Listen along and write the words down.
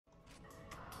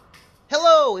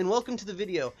Hello and welcome to the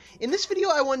video. In this video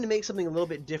I wanted to make something a little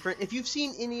bit different. If you've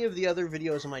seen any of the other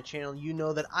videos on my channel, you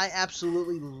know that I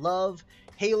absolutely love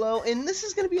Halo, and this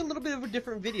is going to be a little bit of a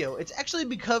different video. It's actually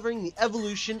be covering the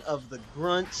evolution of the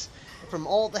Grunts from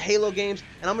all the Halo games,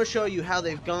 and I'm going to show you how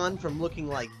they've gone from looking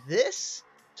like this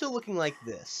to looking like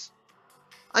this.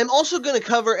 I'm also going to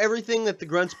cover everything that the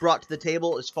Grunts brought to the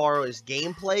table as far as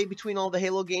gameplay between all the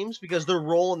Halo games, because their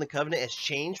role in the Covenant has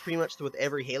changed pretty much with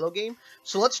every Halo game.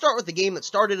 So let's start with the game that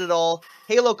started it all,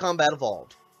 Halo Combat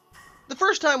Evolved. The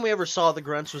first time we ever saw the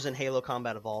Grunts was in Halo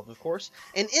Combat Evolved, of course,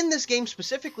 and in this game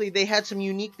specifically, they had some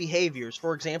unique behaviors.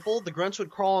 For example, the Grunts would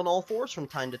crawl on all fours from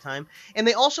time to time, and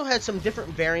they also had some different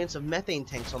variants of methane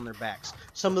tanks on their backs.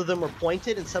 Some of them were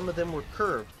pointed, and some of them were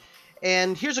curved.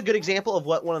 And here's a good example of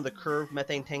what one of the curved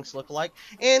methane tanks look like.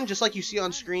 And just like you see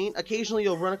on screen, occasionally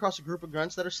you'll run across a group of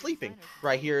Grunts that are sleeping.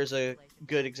 Right here is a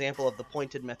good example of the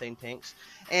pointed methane tanks.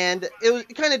 And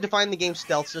it kind of defined the game's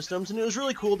stealth systems, and it was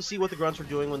really cool to see what the Grunts were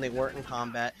doing when they weren't in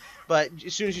combat. But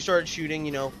as soon as you started shooting,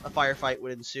 you know, a firefight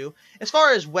would ensue. As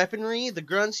far as weaponry, the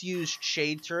Grunts used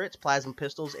shade turrets, plasma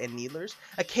pistols, and needlers.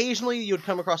 Occasionally you would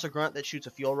come across a Grunt that shoots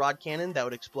a fuel rod cannon that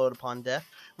would explode upon death.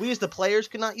 We as the players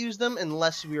could not use them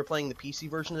unless we were playing the PC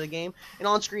version of the game. And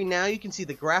on screen now you can see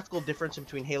the graphical difference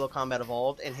between Halo Combat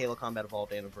Evolved and Halo Combat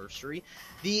Evolved Anniversary.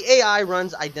 The AI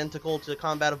runs identical to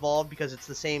Combat Evolved because it's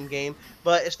the same game,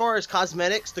 but as far as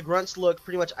cosmetics, the Grunts look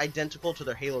pretty much identical to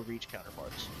their Halo Reach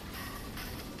counterparts.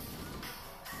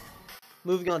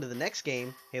 Moving on to the next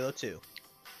game, Halo 2.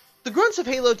 The Grunts of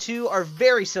Halo 2 are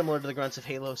very similar to the Grunts of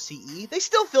Halo CE. They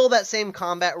still fill that same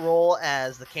combat role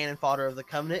as the cannon fodder of the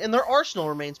Covenant, and their arsenal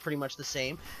remains pretty much the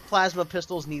same: plasma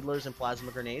pistols, needlers, and plasma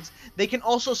grenades. They can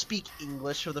also speak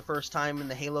English for the first time in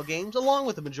the Halo games, along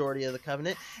with the majority of the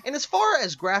Covenant. And as far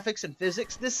as graphics and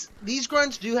physics, these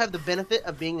Grunts do have the benefit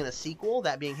of being in a sequel,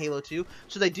 that being Halo 2,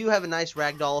 so they do have a nice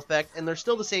ragdoll effect, and they're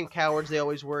still the same cowards they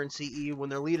always were in CE. When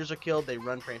their leaders are killed, they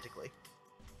run frantically.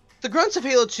 The Grunts of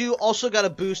Halo 2 also got a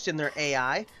boost in their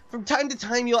AI. From time to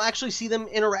time, you'll actually see them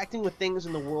interacting with things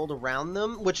in the world around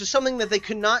them, which is something that they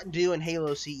could not do in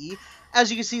Halo CE. As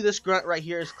you can see, this Grunt right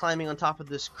here is climbing on top of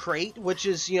this crate, which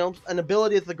is, you know, an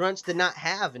ability that the Grunts did not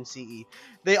have in CE.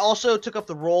 They also took up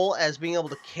the role as being able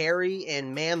to carry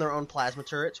and man their own plasma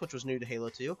turrets, which was new to Halo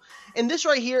 2. And this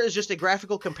right here is just a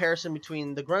graphical comparison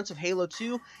between the Grunts of Halo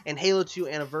 2 and Halo 2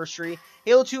 Anniversary.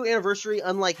 Halo 2 Anniversary,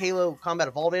 unlike Halo Combat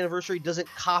Evolved Anniversary, doesn't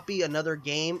copy another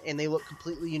game, and they look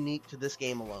completely unique to this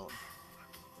game alone.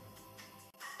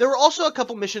 There were also a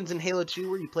couple missions in Halo 2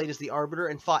 where you played as the Arbiter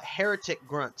and fought heretic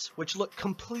Grunts, which looked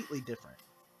completely different.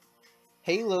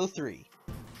 Halo 3.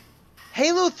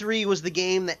 Halo 3 was the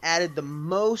game that added the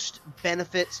most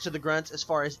benefits to the Grunts as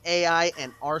far as AI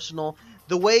and arsenal.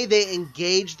 The way they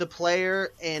engaged the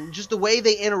player and just the way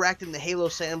they interacted in the Halo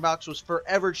sandbox was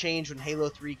forever changed when Halo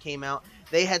 3 came out.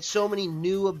 They had so many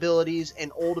new abilities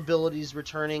and old abilities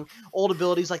returning. Old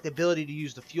abilities like the ability to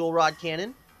use the fuel rod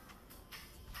cannon.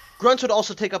 Grunts would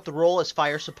also take up the role as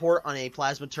fire support on a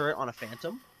plasma turret on a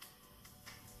Phantom.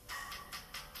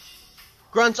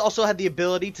 Grunts also had the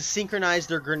ability to synchronize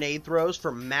their grenade throws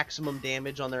for maximum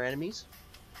damage on their enemies.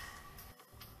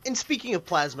 And speaking of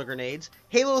plasma grenades,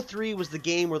 Halo 3 was the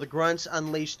game where the Grunts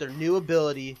unleashed their new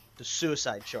ability, the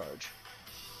Suicide Charge.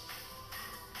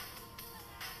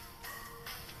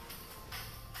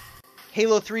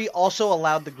 Halo 3 also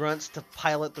allowed the Grunts to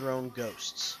pilot their own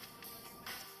ghosts.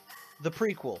 The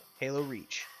prequel, Halo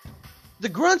Reach. The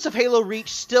Grunts of Halo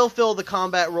Reach still fill the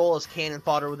combat role as cannon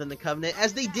fodder within the Covenant,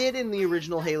 as they did in the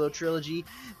original Halo trilogy.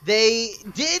 They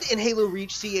did in Halo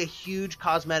Reach see a huge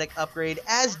cosmetic upgrade,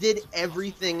 as did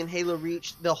everything in Halo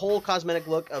Reach. The whole cosmetic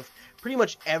look of pretty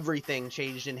much everything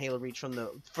changed in Halo Reach,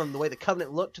 from the way the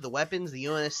Covenant looked to the weapons, the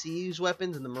UNSC's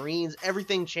weapons, and the Marines.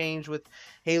 Everything changed with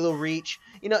Halo Reach.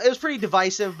 You know, it was pretty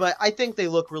divisive, but I think they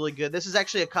look really good. This is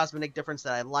actually a cosmetic difference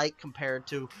that I like compared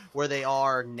to where they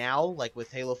are now, like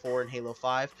with Halo 4 and Halo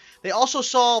 5. They also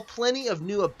saw plenty of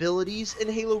new abilities in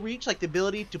Halo Reach, like the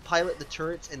ability to pilot the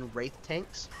turrets and Wraith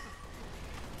tanks.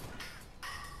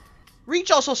 Reach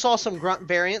also saw some Grunt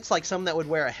variants, like some that would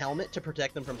wear a helmet to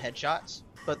protect them from headshots,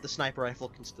 but the sniper rifle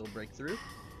can still break through.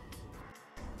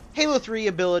 Halo 3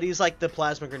 abilities like the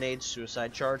plasma grenade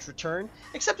Suicide Charge return,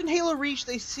 except in Halo Reach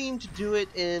they seem to do it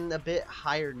in a bit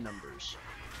higher numbers.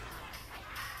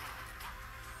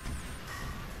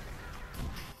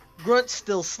 Grunts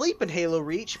still sleep in Halo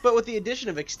Reach, but with the addition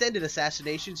of extended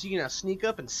assassinations, you can now sneak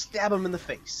up and stab them in the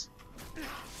face.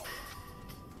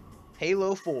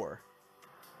 Halo 4.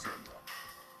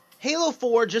 Halo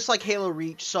 4, just like Halo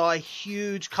Reach, saw a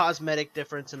huge cosmetic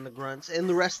difference in the Grunts and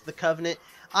the rest of the Covenant.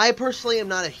 I personally am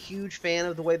not a huge fan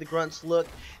of the way the Grunts look.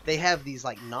 They have these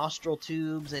like nostril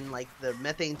tubes, and like the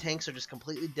methane tanks are just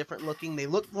completely different looking. They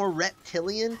look more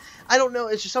reptilian. I don't know,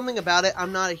 it's just something about it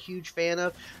I'm not a huge fan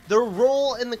of. Their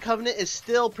role in the Covenant is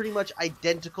still pretty much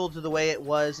identical to the way it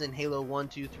was in Halo 1,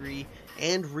 2, 3,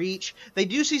 and Reach. They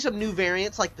do see some new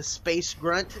variants like the Space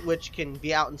Grunt, which can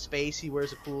be out in space. He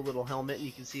wears a cool little helmet, and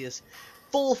you can see his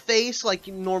full face like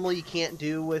normally you can't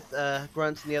do with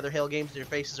Grunts in the other Halo games. Their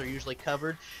faces are usually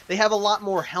covered. They have a lot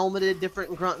more helmeted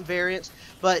different Grunt variants,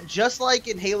 but just like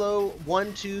in Halo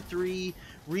 1, 2, 3,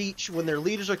 Reach, when their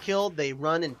leaders are killed, they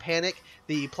run in panic.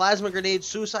 The Plasma Grenade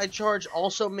Suicide Charge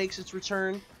also makes its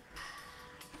return.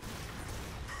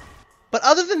 But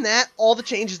other than that, all the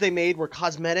changes they made were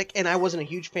cosmetic, and I wasn't a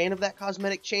huge fan of that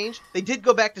cosmetic change. They did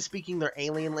go back to speaking their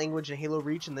alien language in Halo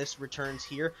Reach, and this returns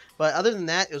here. But other than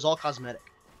that, it was all cosmetic.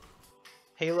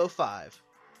 Halo 5.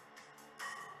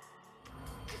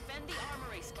 Defend the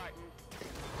armory, Spartan.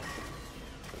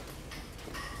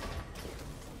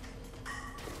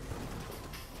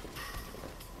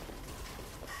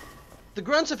 The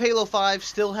Grunts of Halo 5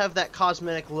 still have that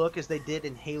cosmetic look as they did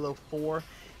in Halo 4.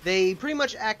 They pretty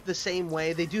much act the same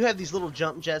way. They do have these little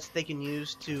jump jets they can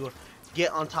use to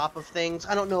get on top of things.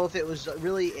 I don't know if it was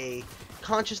really a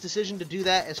conscious decision to do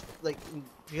that as like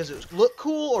because it looked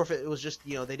cool, or if it was just,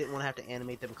 you know, they didn't want to have to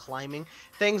animate them climbing.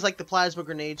 Things like the Plasma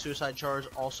Grenade Suicide Charge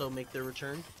also make their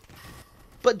return.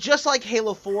 But just like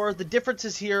Halo 4, the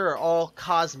differences here are all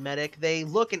cosmetic. They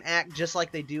look and act just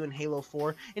like they do in Halo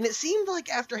 4. And it seemed like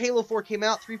after Halo 4 came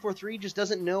out, 343 just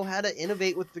doesn't know how to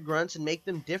innovate with the Grunts and make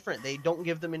them different. They don't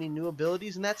give them any new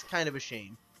abilities, and that's kind of a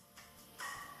shame.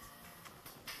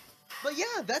 But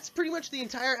yeah, that's pretty much the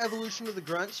entire evolution of the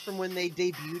Grunts from when they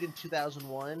debuted in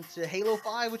 2001 to Halo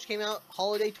 5, which came out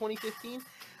holiday 2015.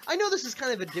 I know this is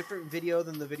kind of a different video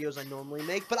than the videos I normally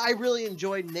make, but I really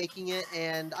enjoyed making it,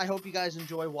 and I hope you guys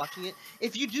enjoy watching it.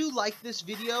 If you do like this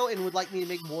video and would like me to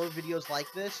make more videos like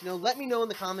this, you know, let me know in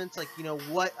the comments, like, you know,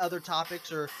 what other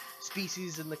topics or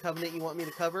species in the Covenant you want me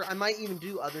to cover. I might even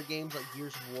do other games like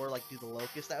Gears of War, like do the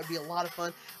Locust. That would be a lot of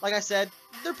fun. Like I said,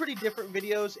 they're pretty different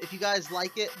videos. If you guys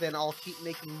like it, then I'll keep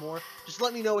making more. Just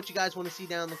let me know what you guys want to see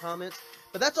down in the comments.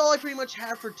 But that's all I pretty much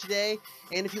have for today,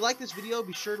 and if you like this video,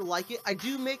 be sure to like it. I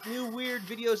do make new weird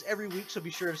videos every week, so be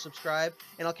sure to subscribe,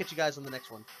 and I'll catch you guys on the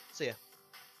next one. See ya.